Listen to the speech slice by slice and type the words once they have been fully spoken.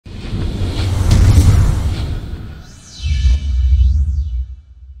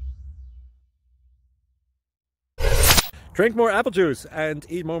Drink more apple juice and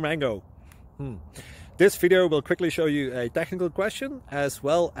eat more mango. This video will quickly show you a technical question as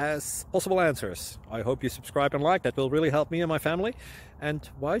well as possible answers. I hope you subscribe and like, that will really help me and my family. And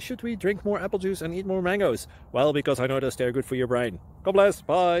why should we drink more apple juice and eat more mangoes? Well, because I noticed they're good for your brain. God bless,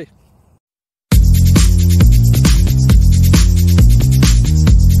 bye!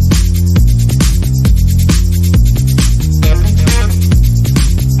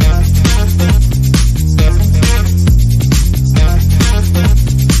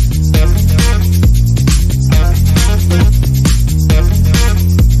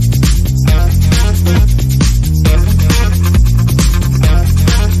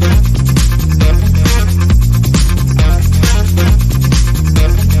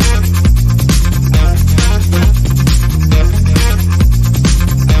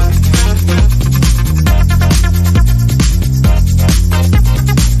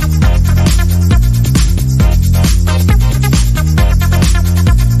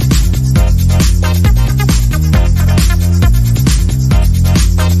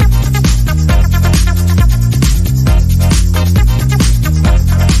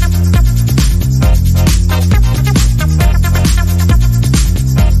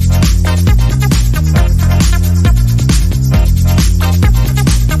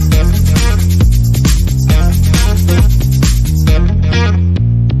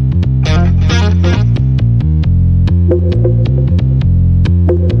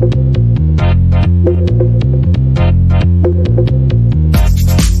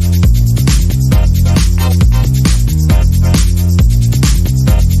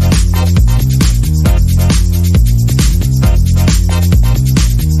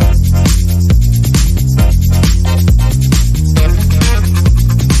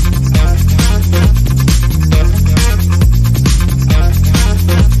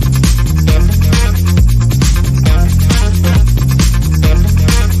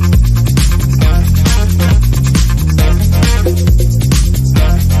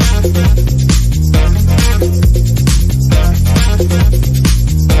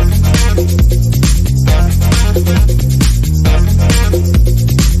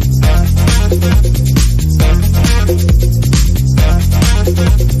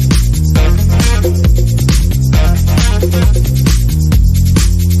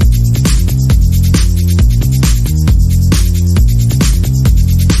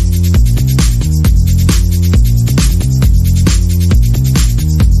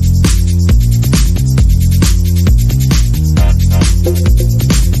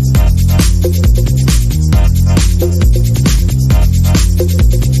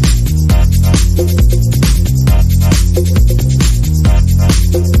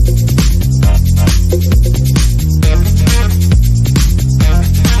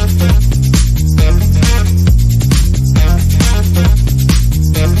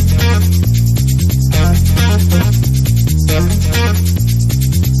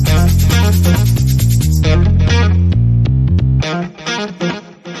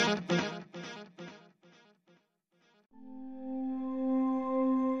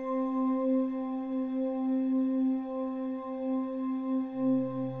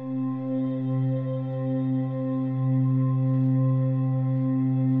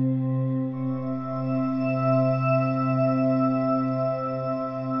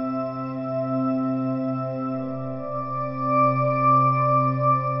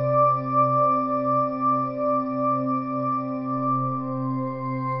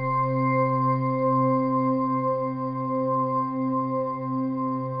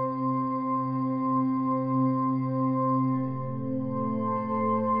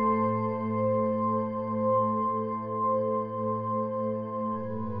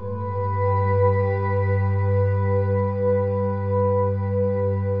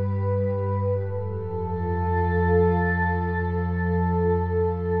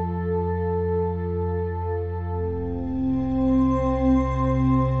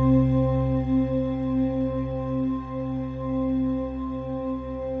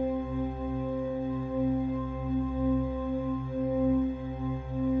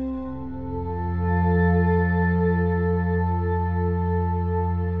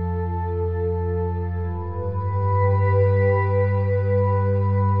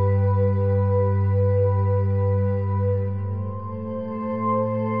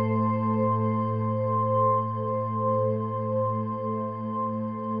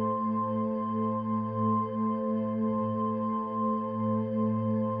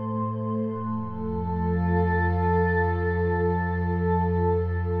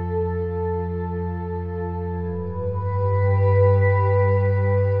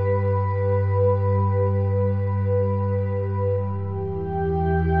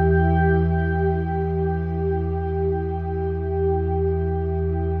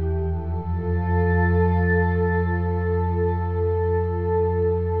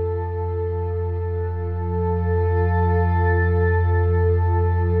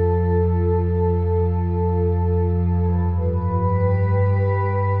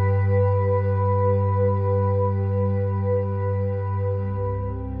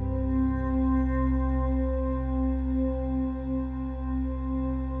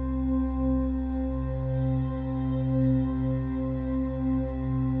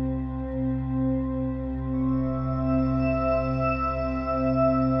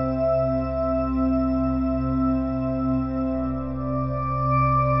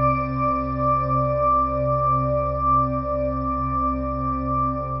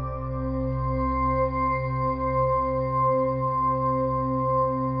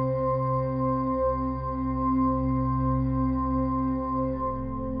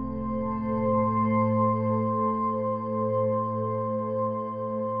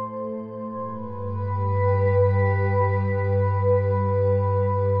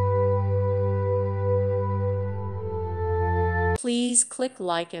 Please click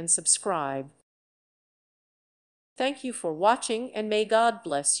like and subscribe. Thank you for watching, and may God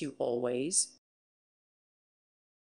bless you always.